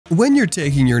When you're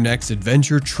taking your next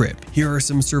adventure trip, here are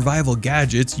some survival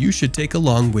gadgets you should take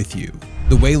along with you.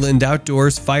 The Weyland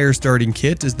Outdoors Fire Starting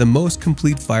Kit is the most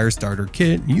complete fire starter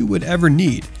kit you would ever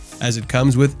need, as it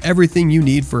comes with everything you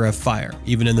need for a fire,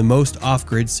 even in the most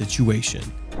off-grid situation.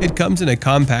 It comes in a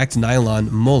compact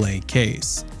nylon mole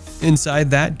case.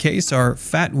 Inside that case are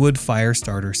fat wood fire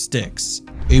starter sticks,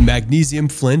 a magnesium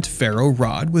flint ferro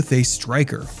rod with a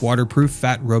striker waterproof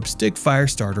fat rope stick fire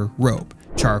starter rope,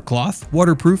 char cloth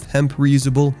waterproof hemp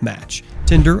reusable match,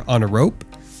 tinder on a rope,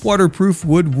 waterproof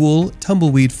wood wool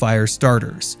tumbleweed fire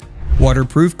starters,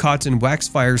 waterproof cotton wax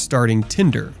fire starting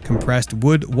tinder, compressed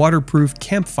wood waterproof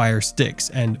campfire sticks,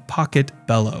 and pocket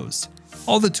bellows.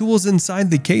 All the tools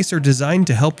inside the case are designed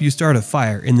to help you start a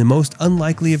fire in the most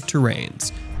unlikely of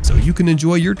terrains, so you can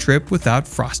enjoy your trip without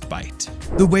frostbite.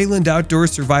 The Weyland Outdoor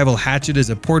Survival Hatchet is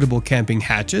a portable camping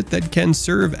hatchet that can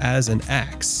serve as an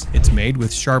axe. It's made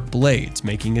with sharp blades,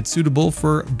 making it suitable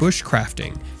for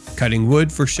bushcrafting, cutting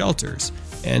wood for shelters,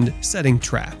 and setting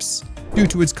traps. Due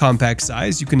to its compact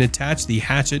size, you can attach the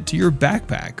hatchet to your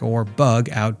backpack or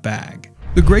bug-out bag.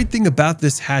 The great thing about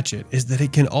this hatchet is that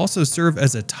it can also serve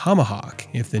as a tomahawk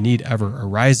if the need ever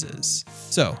arises.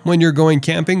 So, when you're going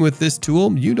camping with this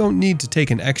tool, you don't need to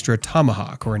take an extra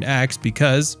tomahawk or an axe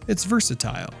because it's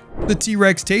versatile. The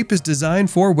T-Rex tape is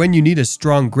designed for when you need a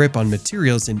strong grip on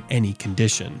materials in any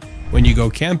condition. When you go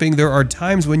camping, there are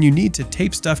times when you need to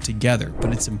tape stuff together,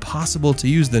 but it's impossible to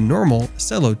use the normal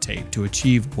cello tape to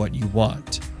achieve what you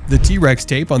want. The T-Rex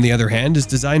tape, on the other hand, is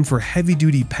designed for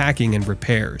heavy-duty packing and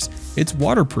repairs. It's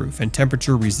waterproof and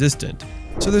temperature-resistant,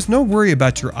 so there's no worry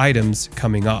about your items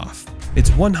coming off. It's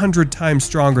 100 times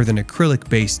stronger than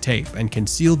acrylic-based tape and can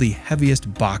seal the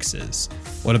heaviest boxes.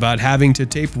 What about having to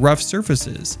tape rough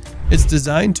surfaces? It's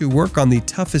designed to work on the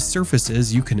toughest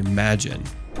surfaces you can imagine.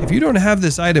 If you don't have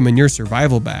this item in your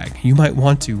survival bag, you might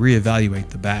want to reevaluate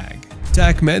the bag.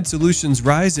 TACMed Solutions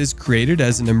Rise is created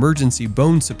as an emergency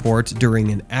bone support during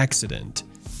an accident.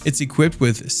 It's equipped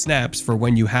with snaps for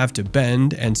when you have to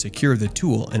bend and secure the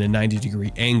tool in a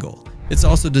 90-degree angle. It's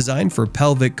also designed for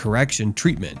pelvic correction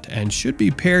treatment and should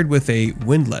be paired with a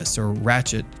windlass or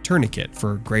ratchet tourniquet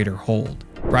for greater hold.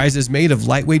 Rise is made of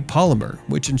lightweight polymer,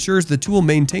 which ensures the tool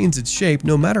maintains its shape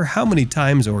no matter how many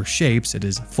times or shapes it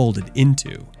is folded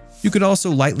into. You could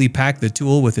also lightly pack the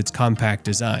tool with its compact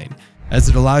design, as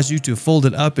it allows you to fold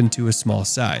it up into a small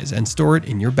size and store it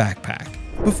in your backpack.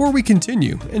 Before we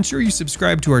continue, ensure you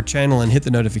subscribe to our channel and hit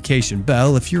the notification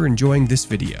bell if you're enjoying this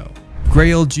video.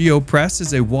 Grail GeoPress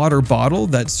is a water bottle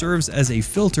that serves as a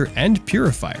filter and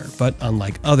purifier, but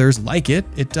unlike others like it,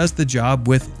 it does the job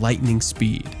with lightning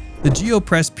speed. The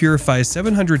GeoPress purifies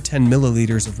 710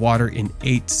 milliliters of water in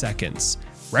 8 seconds.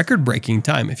 Record-breaking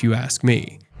time if you ask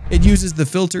me. It uses the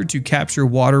filter to capture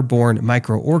waterborne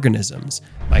microorganisms,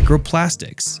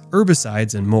 microplastics,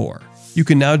 herbicides, and more. You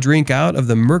can now drink out of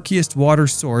the murkiest water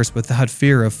source without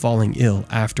fear of falling ill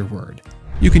afterward.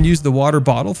 You can use the water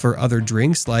bottle for other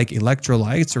drinks like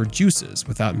electrolytes or juices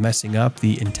without messing up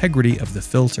the integrity of the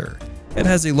filter. It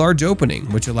has a large opening,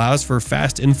 which allows for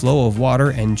fast inflow of water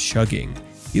and chugging.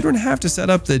 You don't have to set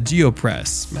up the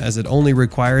GeoPress, as it only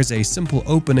requires a simple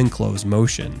open and close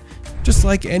motion. Just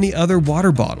like any other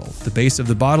water bottle, the base of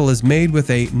the bottle is made with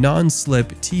a non-slip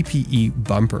TPE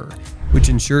bumper, which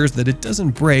ensures that it doesn't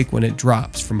break when it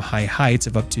drops from high heights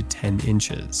of up to 10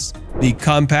 inches. The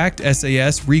compact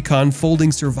SAS Recon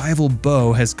Folding Survival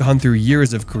Bow has gone through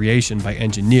years of creation by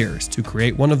engineers to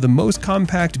create one of the most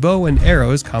compact bow and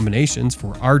arrows combinations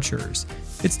for archers.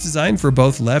 It's designed for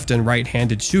both left and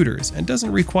right-handed shooters and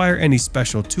doesn't require any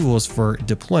special tools for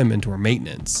deployment or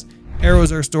maintenance.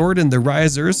 Arrows are stored in the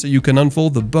riser so you can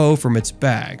unfold the bow from its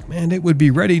bag, and it would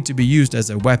be ready to be used as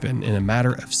a weapon in a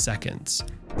matter of seconds.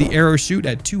 The arrows shoot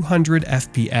at 200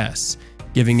 FPS,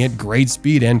 giving it great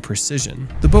speed and precision.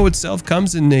 The bow itself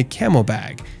comes in a camo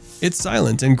bag. It's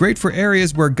silent and great for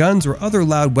areas where guns or other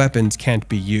loud weapons can't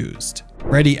be used.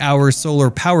 Ready Hour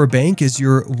Solar Power Bank is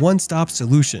your one-stop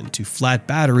solution to flat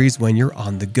batteries when you're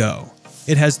on the go.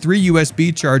 It has 3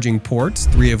 USB charging ports,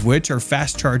 3 of which are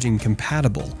fast charging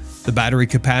compatible. The battery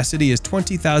capacity is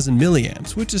 20,000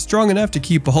 milliamps, which is strong enough to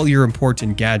keep all your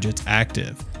important gadgets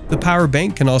active. The power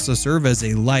bank can also serve as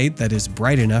a light that is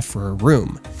bright enough for a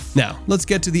room. Now, let's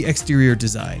get to the exterior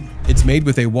design. It's made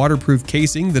with a waterproof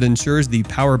casing that ensures the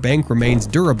power bank remains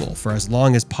durable for as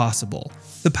long as possible.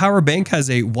 The power bank has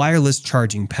a wireless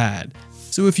charging pad,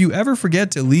 so if you ever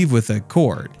forget to leave with a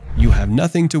cord, you have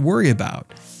nothing to worry about.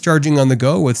 Charging on the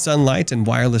go with sunlight and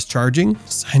wireless charging?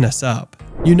 Sign us up.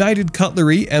 United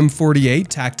Cutlery M48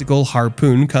 Tactical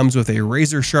Harpoon comes with a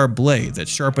razor-sharp blade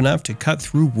that's sharp enough to cut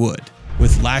through wood.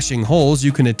 With lashing holes,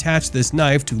 you can attach this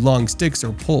knife to long sticks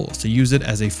or poles to use it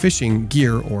as a fishing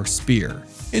gear or spear.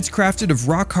 It's crafted of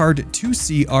rock-hard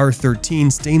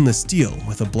 2CR13 stainless steel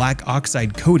with a black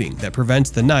oxide coating that prevents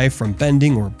the knife from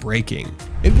bending or breaking.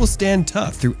 It will stand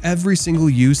tough through every single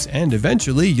use, and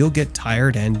eventually you'll get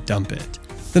tired and dump it.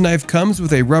 The knife comes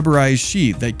with a rubberized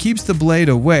sheath that keeps the blade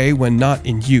away when not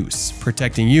in use,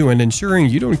 protecting you and ensuring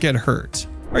you don't get hurt.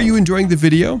 Are you enjoying the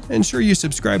video? Ensure you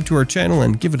subscribe to our channel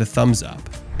and give it a thumbs up.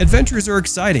 Adventures are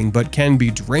exciting but can be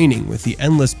draining with the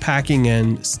endless packing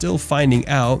and still finding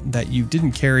out that you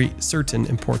didn't carry certain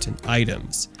important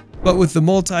items. But with the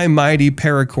multi-mighty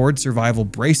paracord survival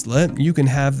bracelet, you can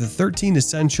have the 13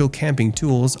 essential camping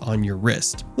tools on your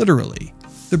wrist, literally.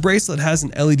 The bracelet has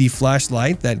an LED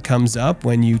flashlight that comes up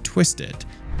when you twist it,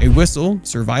 a whistle,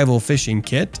 survival fishing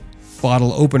kit,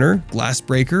 bottle opener, glass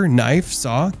breaker, knife,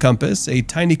 saw, compass, a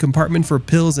tiny compartment for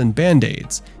pills and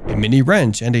band-aids, a mini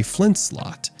wrench, and a flint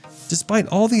slot. Despite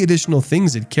all the additional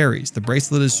things it carries, the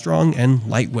bracelet is strong and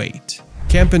lightweight.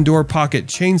 Camp and Door Pocket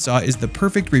Chainsaw is the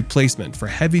perfect replacement for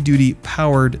heavy-duty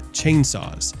powered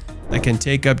chainsaws that can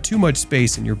take up too much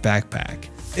space in your backpack.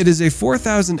 It is a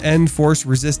 4000N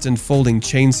force-resistant folding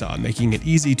chainsaw, making it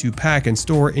easy to pack and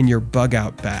store in your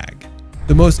bug-out bag.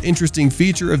 The most interesting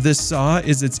feature of this saw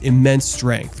is its immense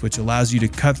strength, which allows you to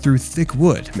cut through thick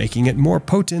wood, making it more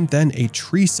potent than a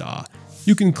tree saw.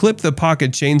 You can clip the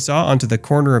pocket chainsaw onto the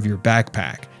corner of your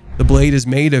backpack. The blade is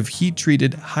made of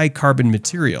heat-treated, high-carbon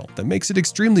material that makes it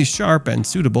extremely sharp and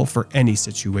suitable for any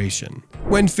situation.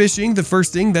 When fishing, the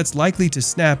first thing that's likely to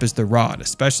snap is the rod,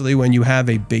 especially when you have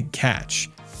a big catch.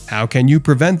 How can you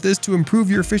prevent this to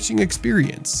improve your fishing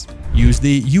experience? Use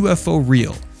the UFO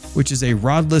reel, which is a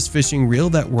rodless fishing reel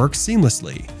that works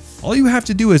seamlessly. All you have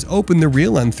to do is open the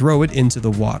reel and throw it into the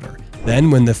water.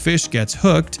 Then when the fish gets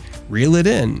hooked, reel it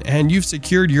in, and you've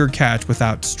secured your catch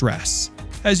without stress.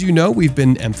 As you know, we've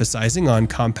been emphasizing on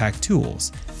compact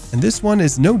tools, and this one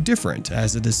is no different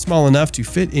as it is small enough to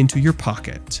fit into your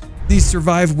pocket. The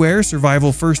Surviveware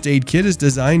Survival First Aid Kit is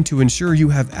designed to ensure you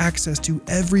have access to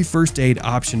every first aid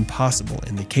option possible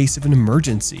in the case of an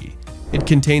emergency. It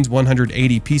contains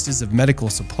 180 pieces of medical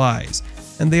supplies,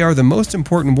 and they are the most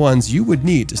important ones you would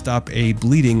need to stop a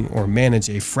bleeding or manage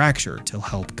a fracture till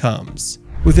help comes.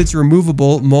 With its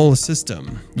removable mole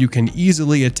system, you can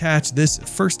easily attach this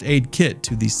first aid kit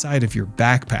to the side of your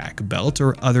backpack, belt,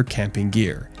 or other camping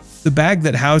gear. The bag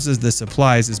that houses the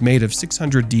supplies is made of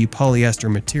 600D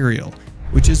polyester material,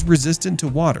 which is resistant to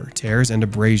water, tears, and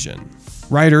abrasion.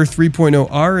 Rider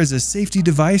 3.0R is a safety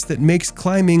device that makes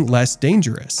climbing less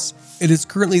dangerous. It is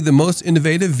currently the most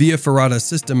innovative via ferrata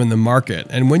system in the market,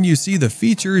 and when you see the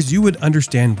features, you would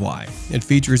understand why. It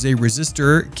features a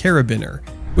resistor carabiner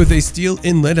with a steel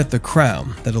inlet at the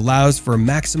crown that allows for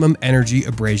maximum energy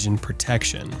abrasion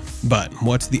protection. But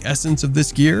what's the essence of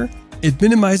this gear? It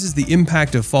minimizes the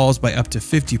impact of falls by up to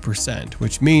 50%,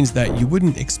 which means that you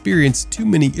wouldn't experience too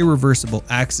many irreversible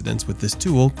accidents with this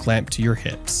tool clamped to your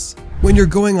hips. When you're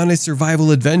going on a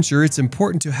survival adventure, it's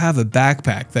important to have a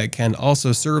backpack that can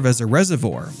also serve as a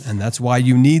reservoir, and that's why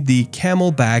you need the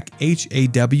Camelback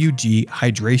HAWG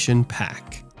Hydration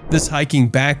Pack. This hiking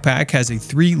backpack has a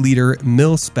 3-liter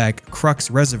mil-spec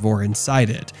Crux reservoir inside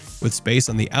it, with space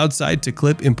on the outside to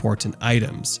clip important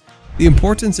items. The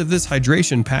importance of this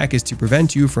hydration pack is to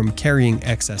prevent you from carrying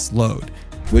excess load,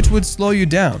 which would slow you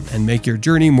down and make your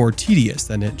journey more tedious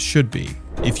than it should be.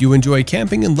 If you enjoy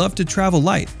camping and love to travel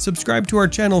light, subscribe to our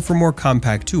channel for more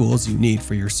compact tools you need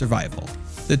for your survival.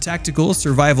 The Tactical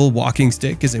Survival Walking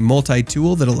Stick is a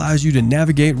multi-tool that allows you to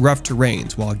navigate rough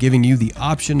terrains while giving you the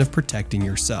option of protecting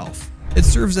yourself. It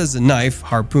serves as a knife,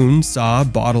 harpoon, saw,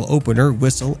 bottle opener,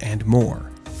 whistle, and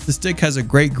more. The stick has a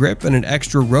great grip and an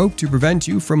extra rope to prevent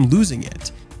you from losing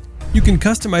it. You can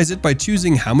customize it by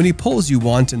choosing how many poles you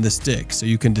want in the stick, so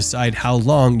you can decide how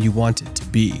long you want it to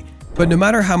be. But no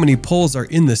matter how many poles are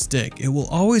in the stick, it will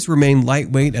always remain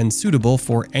lightweight and suitable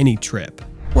for any trip.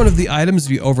 One of the items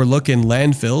we overlook in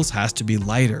landfills has to be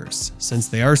lighters. Since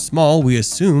they are small, we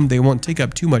assume they won't take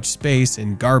up too much space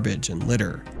in garbage and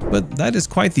litter. But that is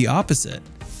quite the opposite.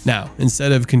 Now,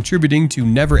 instead of contributing to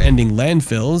never-ending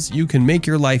landfills, you can make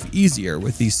your life easier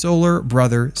with the Solar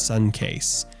Brother Sun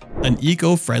Case, an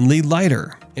eco-friendly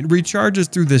lighter. It recharges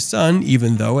through the sun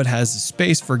even though it has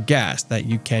space for gas that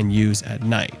you can use at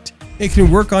night. It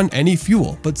can work on any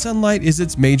fuel, but sunlight is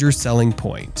its major selling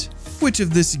point. Which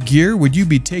of this gear would you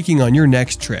be taking on your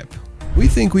next trip? We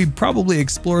think we'd probably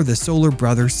explore the Solar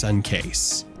Brother Sun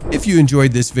Case. If you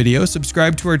enjoyed this video,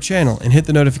 subscribe to our channel and hit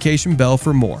the notification bell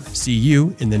for more. See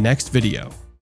you in the next video.